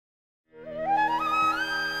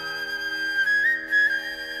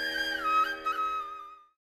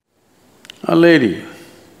A lady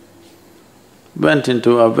went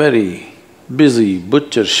into a very busy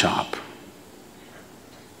butcher shop.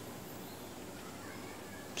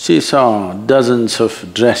 She saw dozens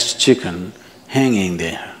of dressed chicken hanging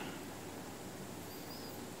there.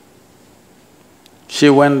 She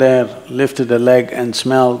went there, lifted a leg and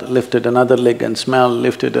smelled, lifted another leg and smelled,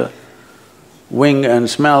 lifted a wing and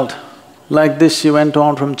smelled. Like this she went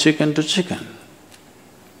on from chicken to chicken.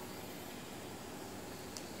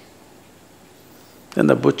 Then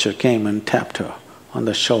the butcher came and tapped her on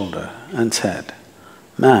the shoulder and said,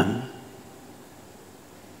 "Ma'am,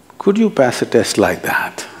 could you pass a test like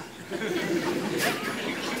that?"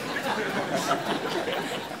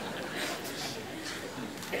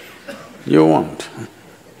 You won't.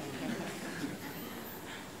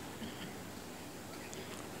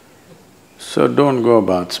 So don't go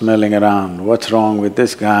about smelling around, what's wrong with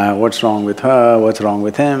this guy, what's wrong with her, what's wrong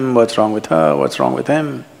with him, what's wrong with her, what's wrong with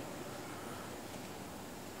him.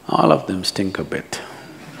 All of them stink a bit.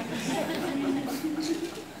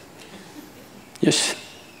 Yes,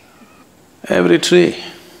 every tree,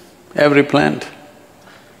 every plant,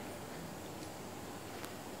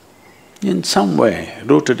 in some way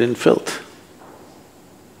rooted in filth.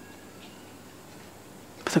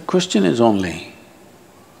 But the question is only,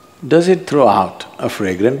 does it throw out a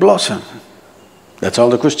fragrant blossom? That's all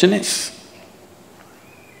the question is.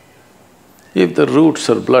 If the roots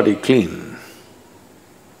are bloody clean,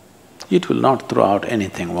 it will not throw out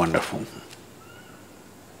anything wonderful.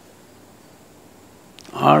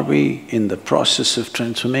 Are we in the process of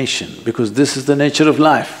transformation? Because this is the nature of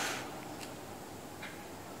life.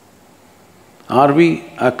 Are we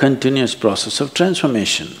a continuous process of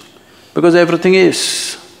transformation? Because everything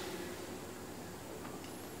is.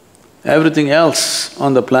 Everything else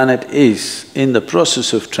on the planet is in the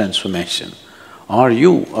process of transformation. Are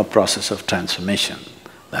you a process of transformation?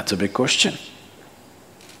 That's a big question.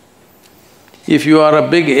 If you are a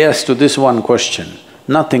big yes to this one question,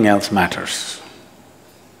 nothing else matters.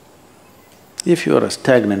 If you are a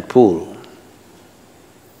stagnant pool,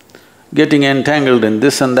 getting entangled in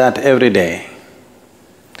this and that every day,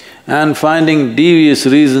 and finding devious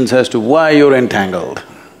reasons as to why you're entangled,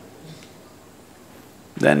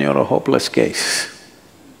 then you're a hopeless case.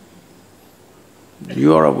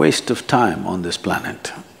 You are a waste of time on this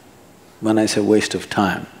planet. When I say waste of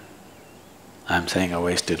time, I'm saying a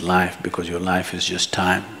wasted life because your life is just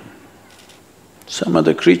time. Some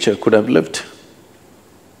other creature could have lived.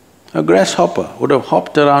 A grasshopper would have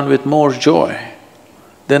hopped around with more joy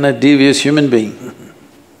than a devious human being.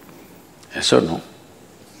 Yes or no?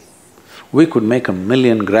 We could make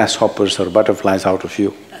 1,000,000 grasshoppers or butterflies out of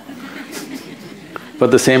you for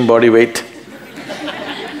the same body weight.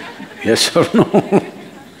 Yes or no?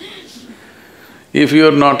 If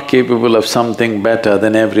you're not capable of something better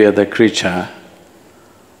than every other creature,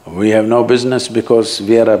 we have no business because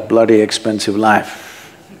we are a bloody expensive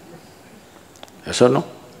life. Yes or no?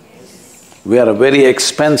 We are a very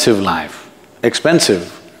expensive life,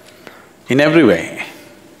 expensive in every way.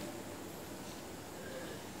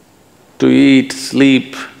 To eat,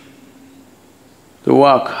 sleep, to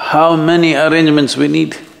walk, how many arrangements we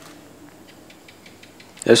need?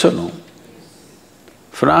 Yes or no?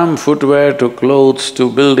 From footwear to clothes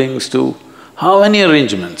to buildings to… how many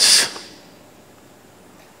arrangements?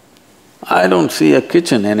 I don't see a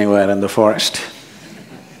kitchen anywhere in the forest,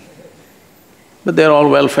 but they're all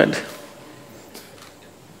well fed.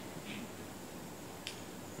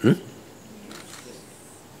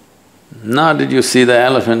 Now did you see the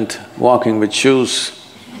elephant walking with shoes?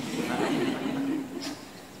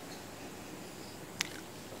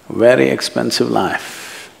 Very expensive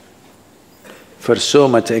life. For so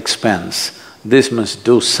much expense, this must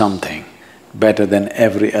do something better than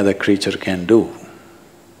every other creature can do.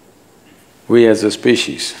 We as a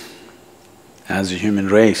species, as a human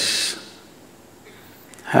race,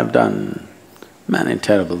 have done many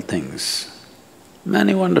terrible things,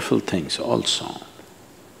 many wonderful things also.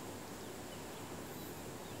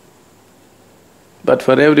 But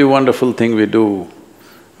for every wonderful thing we do,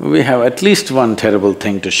 we have at least one terrible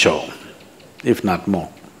thing to show, if not more.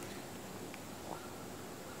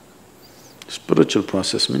 Spiritual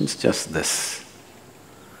process means just this,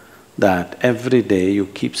 that every day you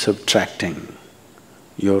keep subtracting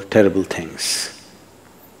your terrible things.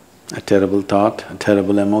 A terrible thought, a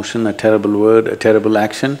terrible emotion, a terrible word, a terrible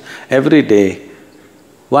action, every day,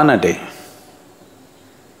 one a day.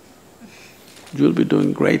 You'll be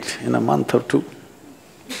doing great in a month or two.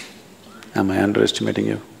 Am I underestimating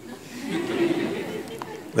you?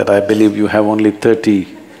 That I believe you have only 30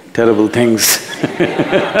 terrible things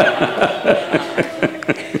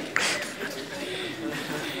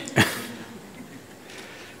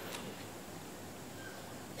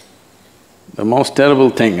The most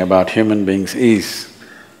terrible thing about human beings is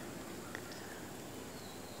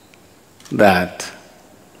that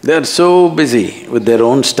they're so busy with their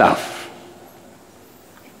own stuff,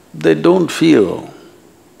 they don't feel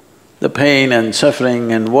the pain and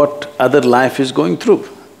suffering and what other life is going through.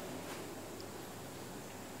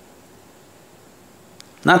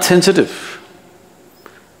 Not sensitive.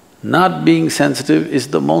 Not being sensitive is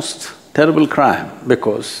the most terrible crime,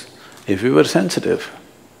 because if we were sensitive,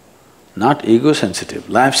 not ego-sensitive,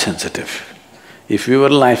 life-sensitive, if we were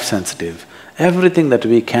life-sensitive, everything that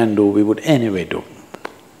we can do, we would anyway do.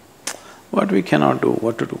 What we cannot do,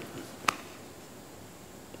 what to do?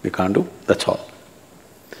 We can't do, that's all.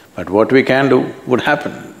 But what we can do would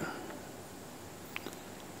happen.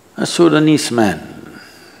 A Sudanese man,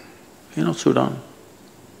 you know Sudan?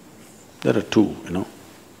 There are two, you know.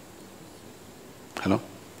 Hello?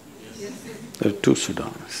 Yes. There are two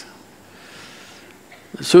Sudans.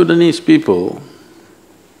 The Sudanese people,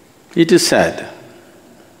 it is said,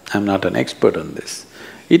 I'm not an expert on this,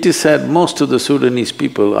 it is said most of the Sudanese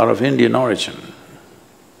people are of Indian origin.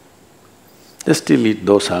 They still eat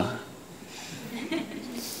dosa.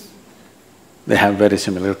 They have very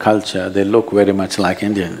similar culture, they look very much like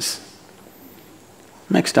Indians,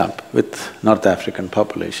 mixed up with North African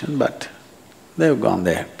population, but they've gone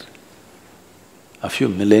there a few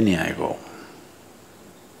millennia ago.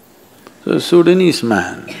 So a Sudanese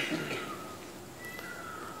man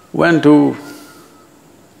went to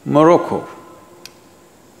Morocco,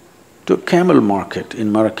 to a camel market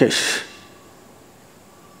in Marrakesh,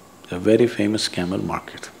 a very famous camel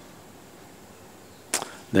market.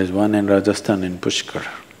 There's one in Rajasthan in Pushkar.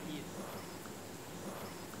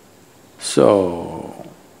 So,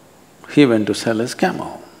 he went to sell his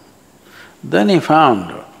camel. Then he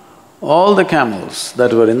found all the camels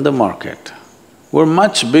that were in the market were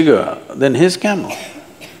much bigger than his camel.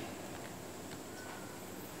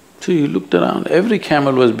 So he looked around, every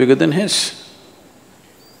camel was bigger than his.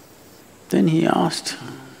 Then he asked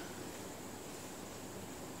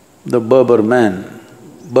the Berber man,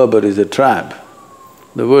 Berber is a tribe,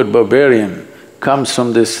 the word barbarian comes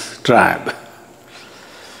from this tribe.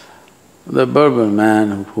 The Berber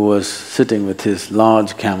man who was sitting with his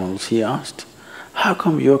large camels, he asked, how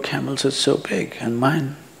come your camels are so big and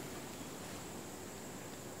mine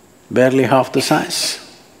barely half the size?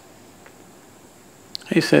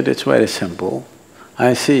 He said, it's very simple.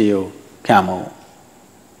 I see your camel,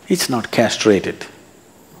 it's not castrated.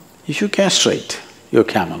 If you castrate your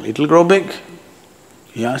camel, it'll grow big.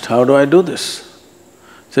 He asked, how do I do this?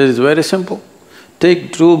 He said, it's very simple.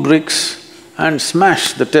 Take 2 bricks and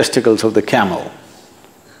smash the testicles of the camel,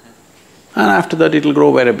 and after that it'll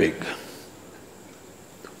grow very big.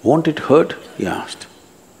 Won't it hurt? He asked.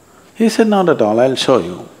 He said, not at all, I'll show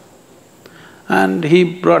you. And he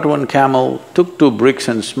brought one camel, took 2 bricks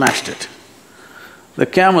and smashed it. The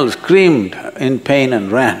camel screamed in pain and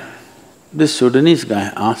ran. This Sudanese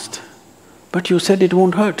guy asked, but you said it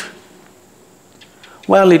won't hurt.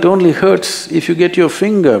 Well, it only hurts if you get your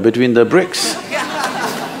finger between the bricks.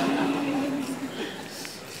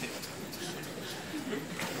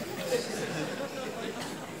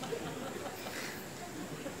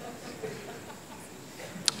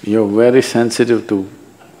 You're very sensitive to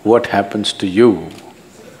what happens to you,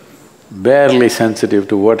 barely sensitive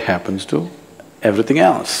to what happens to everything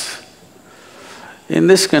else. In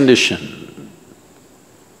this condition,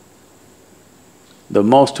 the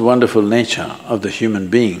most wonderful nature of the human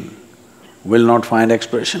being will not find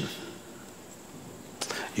expression.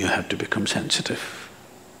 You have to become sensitive.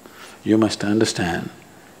 You must understand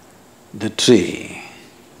the tree,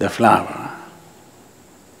 the flower,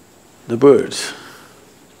 the birds,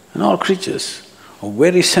 and all creatures are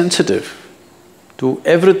very sensitive to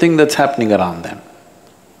everything that's happening around them.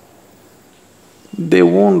 They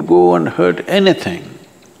won't go and hurt anything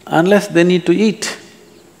unless they need to eat.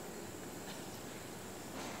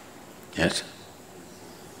 Yes?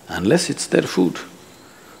 Unless it's their food.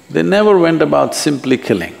 They never went about simply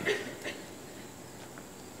killing,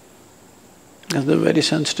 because they're very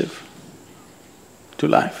sensitive to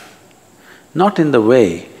life. Not in the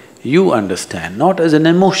way you understand, not as an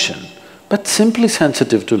emotion, but simply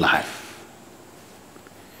sensitive to life.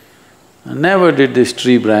 Never did this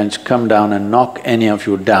tree branch come down and knock any of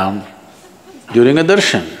you down during a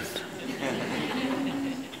darshan.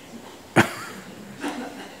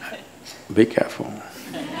 Be careful.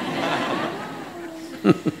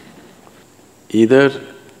 Either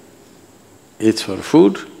it's for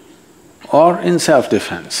food or in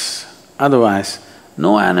self-defense, otherwise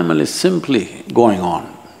no animal is simply going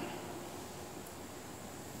on.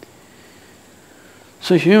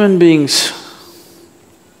 So human beings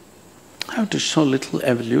have to show little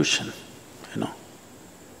evolution, you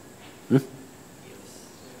know.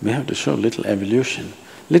 We have to show little evolution,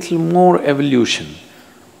 little more evolution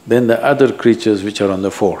than the other creatures which are on the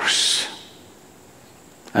force.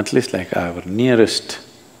 At least like our nearest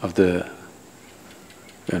of the,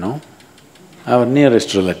 you know, our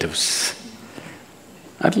nearest relatives,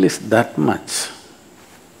 at least that much.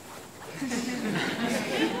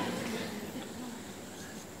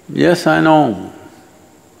 Yes, I know.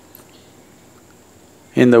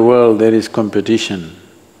 In the world there is competition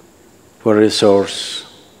for resource,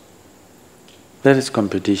 there is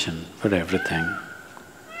competition for everything,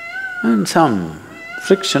 and some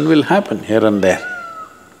friction will happen here and there.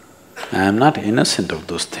 I am not innocent of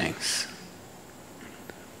those things.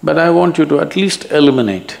 But I want you to at least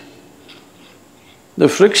eliminate the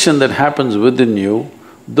friction that happens within you,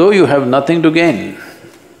 though you have nothing to gain.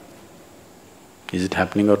 Is it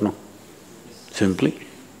happening or no? Simply,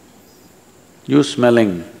 you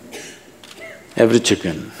smelling every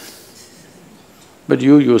chicken, but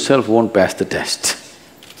you yourself won't pass the test.